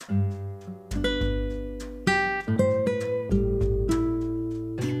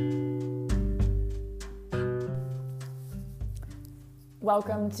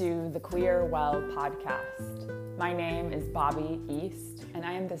Welcome to the Queer Well podcast. My name is Bobby East, and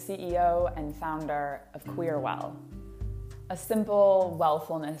I am the CEO and founder of Queer Well, a simple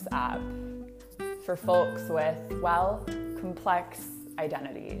wellfulness app for folks with, complex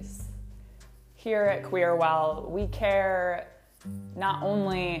identities. Here at Queer Well, we care not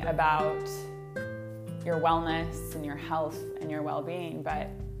only about your wellness and your health and your well-being, but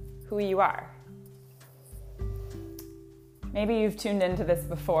who you are. Maybe you've tuned into this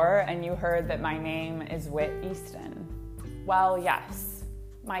before and you heard that my name is Whit Easton. Well, yes,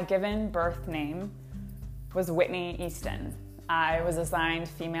 my given birth name was Whitney Easton. I was assigned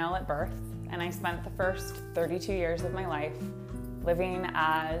female at birth, and I spent the first 32 years of my life living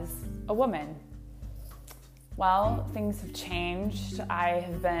as a woman. Well, things have changed. I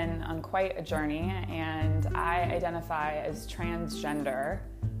have been on quite a journey, and I identify as transgender.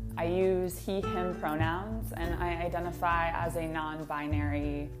 I use he, him pronouns, and I identify as a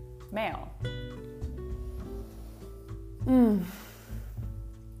non-binary male. I'm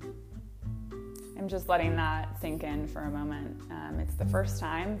just letting that sink in for a moment. It's the first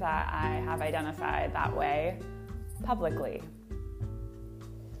time that I have identified that way publicly.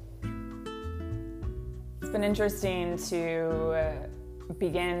 It's been interesting to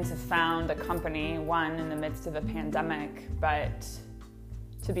begin to found a company, one in the midst of a pandemic, but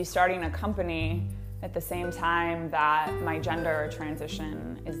to be starting a company at the same time that my gender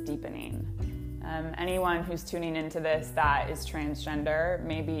transition is deepening. Anyone who's tuning into this that is transgender,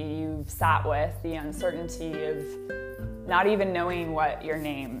 maybe you've sat with the uncertainty of not even knowing what your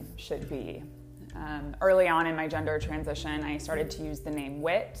name should be. Early on in my gender transition, I started to use the name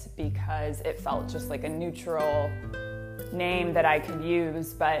Whit because it felt just like a neutral name that I could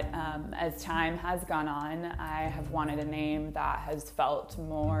use, but as time has gone on, I have wanted a name that has felt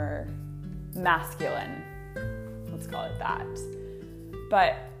more masculine. Let's call it that.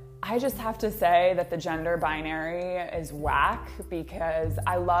 But I just have to say that the gender binary is whack because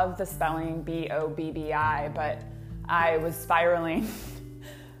I love the spelling B-O-B-B-I, but I was spiraling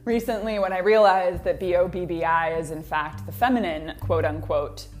recently when I realized that B-O-B-B-I is in fact the feminine, quote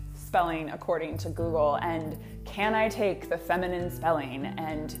unquote, spelling according to Google, and can I take the feminine spelling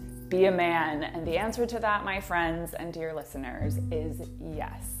and be a man? And the answer to that, my friends and dear listeners, is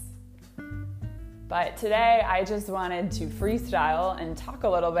yes. But today I just wanted to freestyle and talk a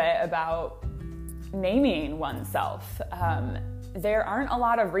little bit about naming oneself. There aren't a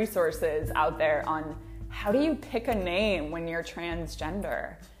lot of resources out there on how do you pick a name when you're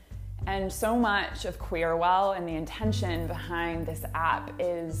transgender. And so much of Queer Well and the intention behind this app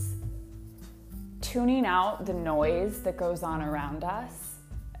is tuning out the noise that goes on around us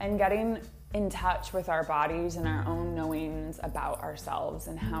and getting in touch with our bodies and our own knowings about ourselves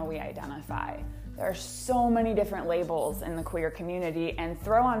and how we identify. There are so many different labels in the queer community, and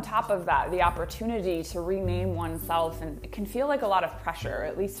throw on top of that the opportunity to rename oneself, and it can feel like a lot of pressure,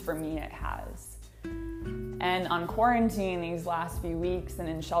 at least for me it has. And on quarantine these last few weeks and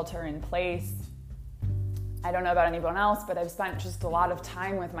in shelter in place, I don't know about anyone else, but I've spent just a lot of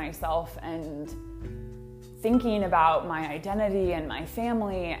time with myself and thinking about my identity and my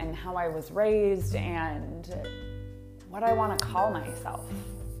family and how I was raised and what I want to call myself.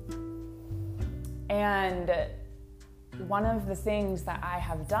 And one of the things that I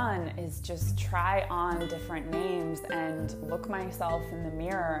have done is just try on different names and look myself in the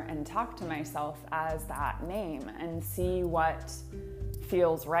mirror and talk to myself as that name and see what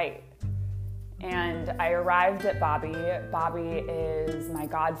feels right. And I arrived at Bobby. Bobby is my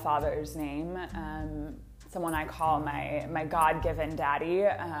godfather's name, someone I call my God-given daddy.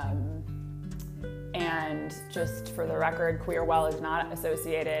 And just for the record, Queer Well is not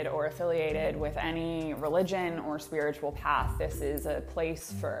associated or affiliated with any religion or spiritual path. This is a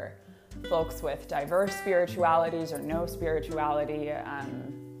place for folks with diverse spiritualities or no spirituality.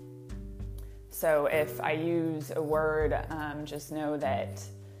 So if I use a word, just know that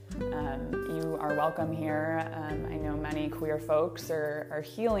you are welcome here. I know many queer folks are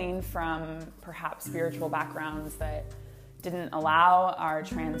healing from perhaps spiritual backgrounds that didn't allow our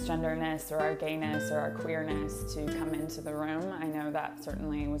transgenderness or our gayness or our queerness to come into the room. I know that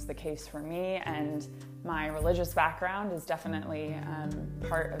certainly was the case for me, and my religious background is definitely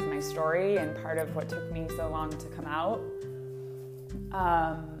part of my story and part of what took me so long to come out.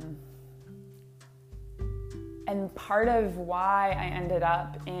 And part of why I ended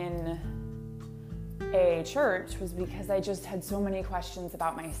up in a church was because I just had so many questions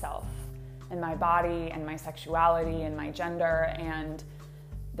about myself and my body and my sexuality and my gender, and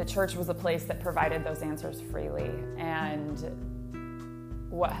the church was a place that provided those answers freely. And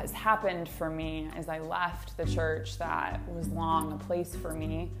what has happened for me is I left the church that was long a place for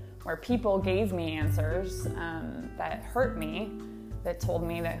me, where people gave me answers that hurt me, that told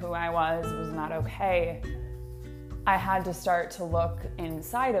me that who I was not okay. I had to start to look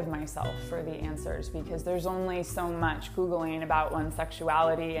inside of myself for the answers, because there's only so much Googling about one's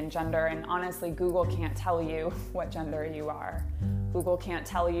sexuality and gender, and honestly, Google can't tell you what gender you are. Google can't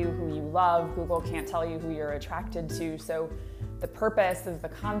tell you who you love. Google can't tell you who you're attracted to. So the purpose of the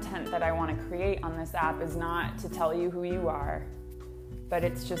content that I want to create on this app is not to tell you who you are, but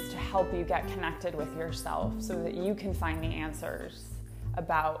it's just to help you get connected with yourself so that you can find the answers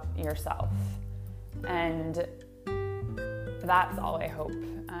about yourself. And that's all I hope.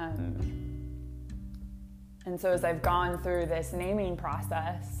 And so as I've gone through this naming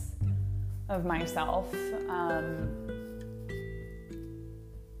process of myself,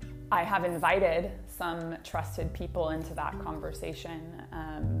 I have invited some trusted people into that conversation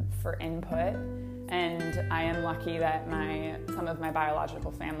for input. And I am lucky that some of my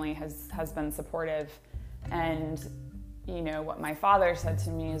biological family has been supportive. And you know, what my father said to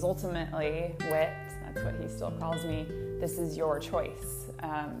me is ultimately, Whit, that's what he still calls me, this is your choice.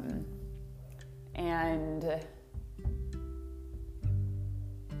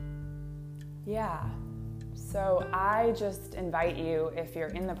 So I just invite you, if you're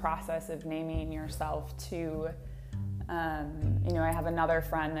in the process of naming yourself, to, I have another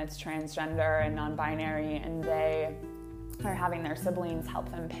friend that's transgender and non-binary, and they are having their siblings help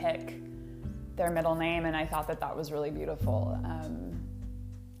them pick their middle name, and I thought that was really beautiful.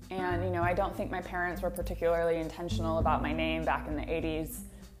 I don't think my parents were particularly intentional about my name back in the 80s.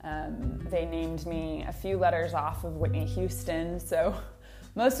 They named me a few letters off of Whitney Houston, so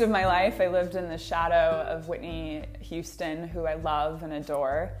most of my life I lived in the shadow of Whitney Houston, who I love and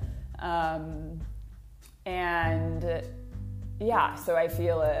adore. So I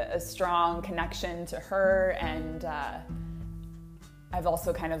feel a strong connection to her, and I've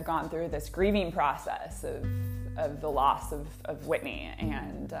also kind of gone through this grieving process of the loss of Whitney,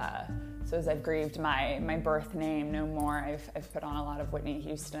 and so as I've grieved my birth name no more, I've put on a lot of Whitney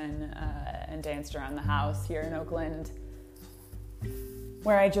Houston and danced around the house here in Oakland,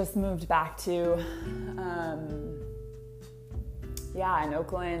 where I just moved back to. And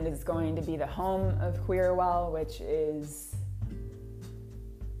Oakland is going to be the home of QueerWell, which is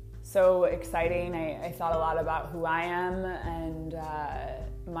so exciting. I thought a lot about who I am and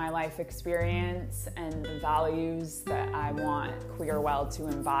my life experience and the values that I want QueerWell to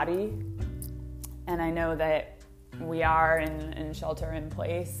embody. And I know that we are in shelter in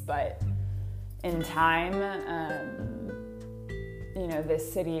place, but in time,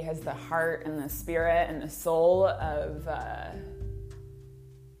 this city has the heart and the spirit and the soul of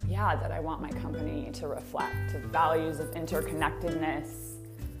that I want my company to reflect, of values of interconnectedness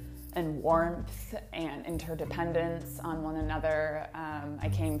and warmth and interdependence on one another. I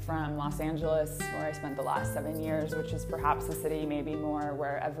came from Los Angeles, where I spent the last 7 years, which is perhaps a city maybe more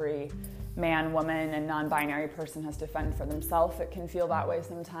where every man, woman, and non-binary person has to fend for themselves. It can feel that way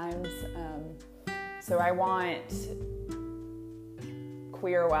sometimes. So I want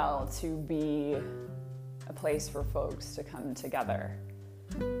QueerWell to be a place for folks to come together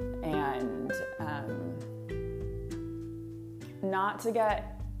and not to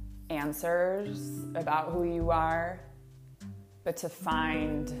get answers about who you are, but to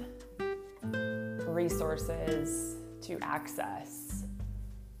find resources to access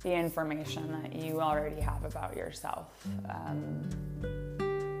the information that you already have about yourself.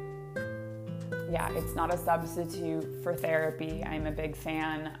 It's not a substitute for therapy. I'm a big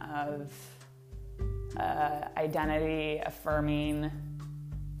fan of identity affirming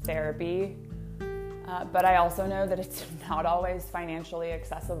therapy, but I also know that it's not always financially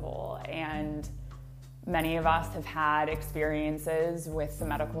accessible, and many of us have had experiences with the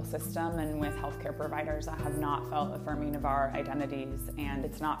medical system and with healthcare providers that have not felt affirming of our identities, and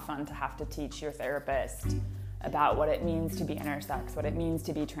it's not fun to have to teach your therapist about what it means to be intersex, what it means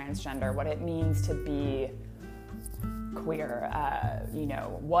to be transgender, what it means to be queer,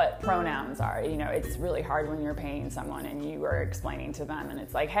 what pronouns are. It's really hard when you're paying someone and you are explaining to them and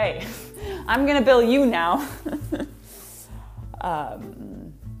it's like, hey, I'm gonna bill you now.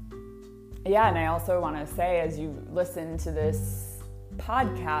 And I also want to say, as you listen to this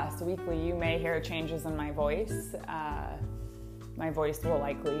podcast weekly, you may hear changes in my voice. My voice will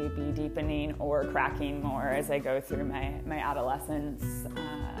likely be deepening or cracking more as I go through my adolescence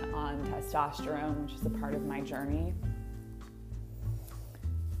on testosterone, which is a part of my journey.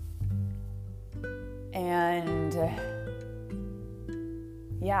 And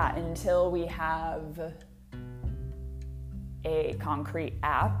until we have a concrete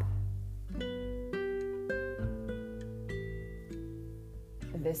app.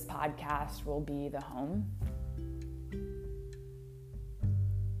 This podcast will be the home.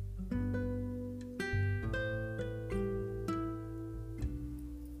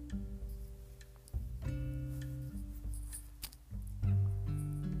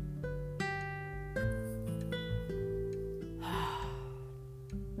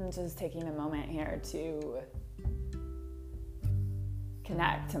 I'm just taking a moment here to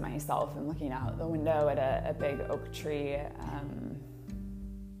connect to myself and looking out the window at a big oak tree,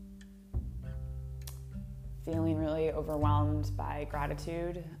 feeling really overwhelmed by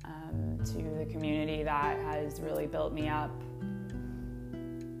gratitude to the community that has really built me up.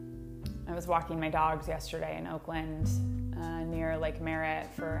 I was walking my dogs yesterday in Oakland near Lake Merritt,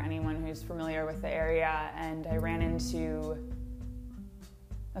 for anyone who's familiar with the area, and I ran into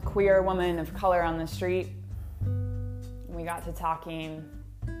a queer woman of color on the street. We got to talking,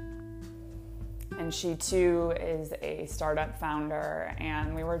 and she too is a startup founder,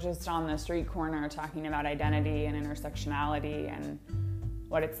 and we were just on the street corner talking about identity and intersectionality and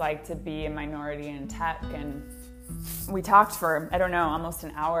what it's like to be a minority in tech. And we talked for, I don't know, almost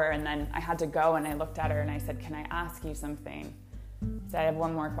an hour, and then I had to go, and I looked at her and I said, "Can I ask you something?" I said, "I have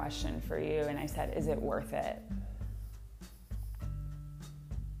one more question for you." And I said, "Is it worth it?"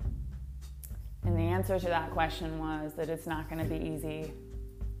 And the answer to that question was that it's not going to be easy,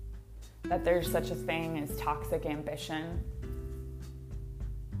 that there's such a thing as toxic ambition.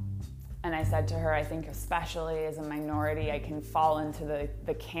 And I said to her, I think especially as a minority, I can fall into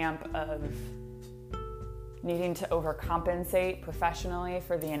the camp of needing to overcompensate professionally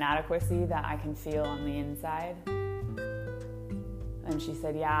for the inadequacy that I can feel on the inside. And she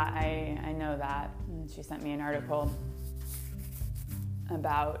said, "Yeah, I know that." And she sent me an article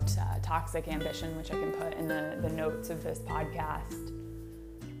about toxic ambition, which I can put in the notes of this podcast.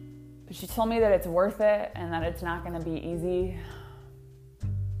 But she told me that it's worth it and that it's not going to be easy.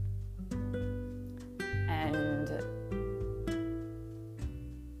 And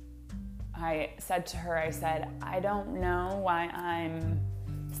I said to her, I don't know why I'm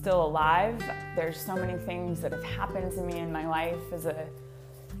still alive. There's so many things that have happened to me in my life as a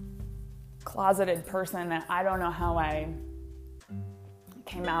closeted person that I don't know how I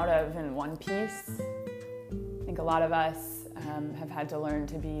came out of in one piece. I think a lot of us have had to learn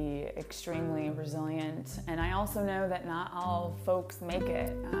to be extremely resilient, and I also know that not all folks make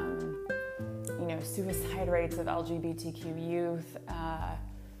it. Suicide rates of LGBTQ youth,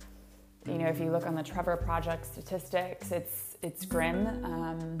 if you look on the Trevor Project statistics, it's grim.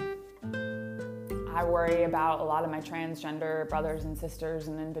 I worry about a lot of my transgender brothers and sisters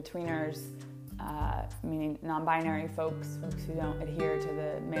and in-betweeners, meaning non-binary folks who don't adhere to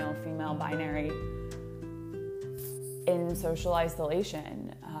the male-female binary, in social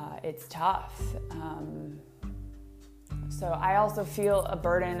isolation. It's tough. So I also feel a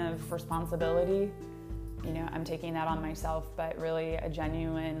burden of responsibility. I'm taking that on myself, but really a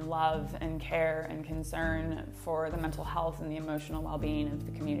genuine love and care and concern for the mental health and the emotional well-being of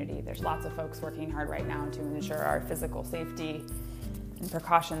the community. There's lots of folks working hard right now to ensure our physical safety and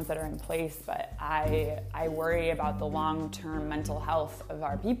precautions that are in place, but I worry about the long-term mental health of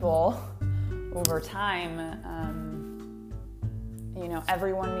our people over time.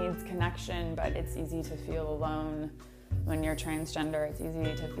 Everyone needs connection, but it's easy to feel alone when you're transgender. It's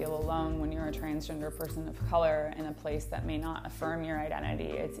easy to feel alone when you're a transgender person of color in a place that may not affirm your identity.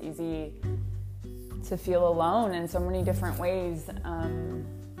 It's easy to feel alone in so many different ways.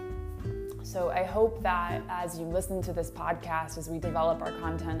 So I hope that as you listen to this podcast, as we develop our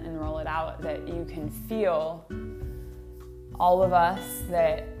content and roll it out, that you can feel, all of us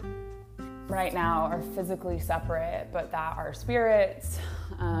that right now are physically separate, but that our spirits,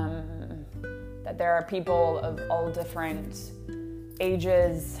 that there are people of all different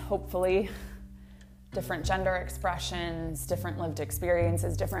ages, hopefully, different gender expressions, different lived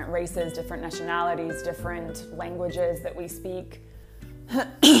experiences, different races, different nationalities, different languages that we speak.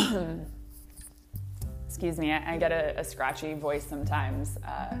 Excuse me, I get a scratchy voice sometimes.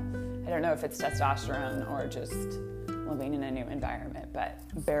 I don't know if it's testosterone or just living in a new environment, but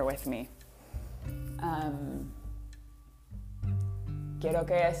bear with me. Quiero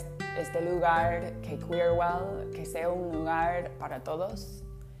que este lugar, que Queerwell, que sea un lugar para todos,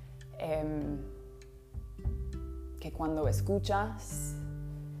 que cuando escuchas,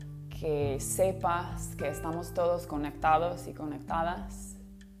 que sepas que estamos todos conectados y conectadas,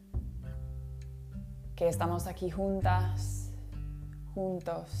 que estamos aquí juntas,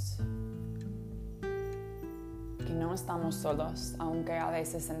 juntos, que no estamos solos, aunque a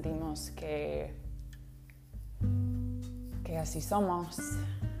veces sentimos que que así somos.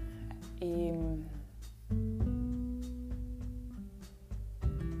 Y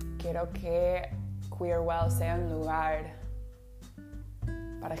quiero que Queerwell sea un lugar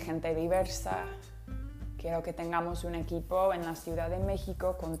para gente diversa. Quiero que tengamos un equipo en la Ciudad de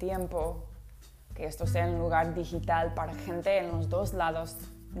México con tiempo, que esto sea un lugar digital para gente en los dos lados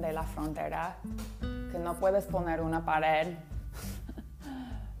de la frontera, que no puedes poner una pared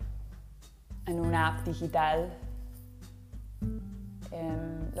en una app digital.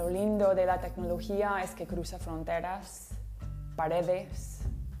 Lo lindo de la tecnología es que cruza fronteras, paredes,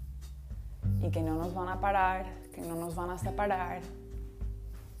 y que no nos van a parar, que no nos van a separar.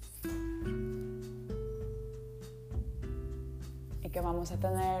 Y que vamos a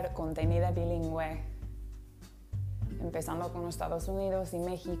tener contenido bilingüe, empezando con Estados Unidos y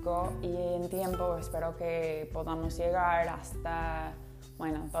México, y en tiempo espero que podamos llegar hasta,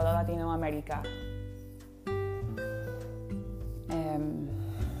 toda Latinoamérica.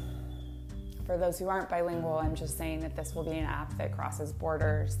 For those who aren't bilingual, I'm just saying that this will be an app that crosses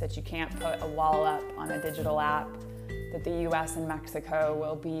borders, that you can't put a wall up on a digital app, that the US and Mexico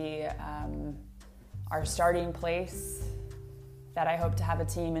will be our starting place, that I hope to have a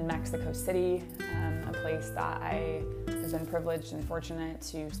team in Mexico City, a place that I have been privileged and fortunate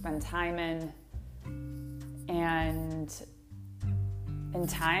to spend time in, and in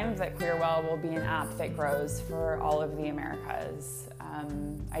time that Queerwell will be an app that grows for all of the Americas.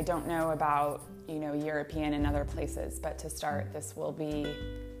 I don't know about European and other places, but to start, this will be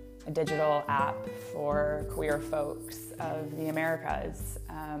a digital app for queer folks of the Americas.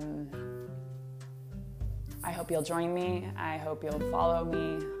 I hope you'll join me. I hope you'll follow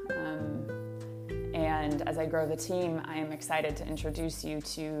me. And as I grow the team, I am excited to introduce you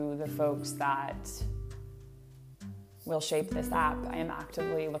to the folks that will shape this app. I am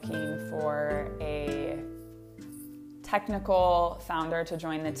actively looking for a technical founder to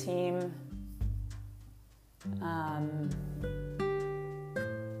join the team.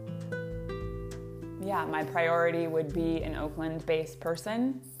 My priority would be an Oakland-based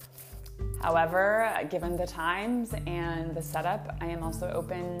person. However, given the times and the setup, I am also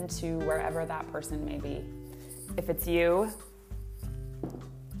open to wherever that person may be. If it's you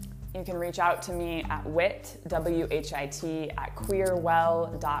can reach out to me at WHIT, at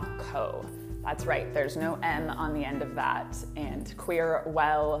queerwell.co. That's right, there's no M on the end of that. And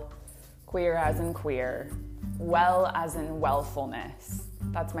Queerwell, queer as in queer, well as in wellfulness.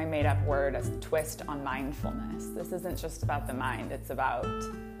 That's my made-up word, a twist on mindfulness. This isn't just about the mind, it's about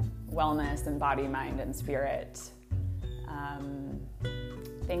wellness and body, mind, and spirit.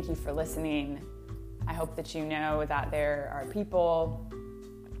 Thank you for listening. I hope that you know that there are people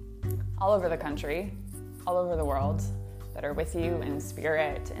all over the country, all over the world, that are with you in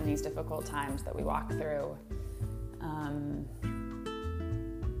spirit in these difficult times that we walk through.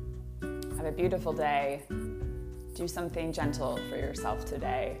 Have a beautiful day. Do something gentle for yourself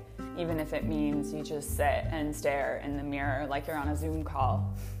today, even if it means you just sit and stare in the mirror like you're on a Zoom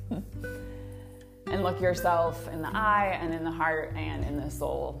call. And look yourself in the eye and in the heart and in the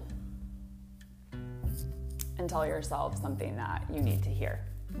soul. And tell yourself something that you need to hear.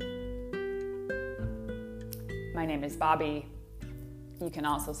 My name is Bobby. You can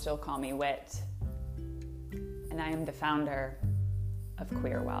also still call me Wit. And I am the founder of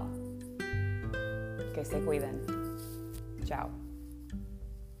Queerwell. Que se cuiden. Ciao.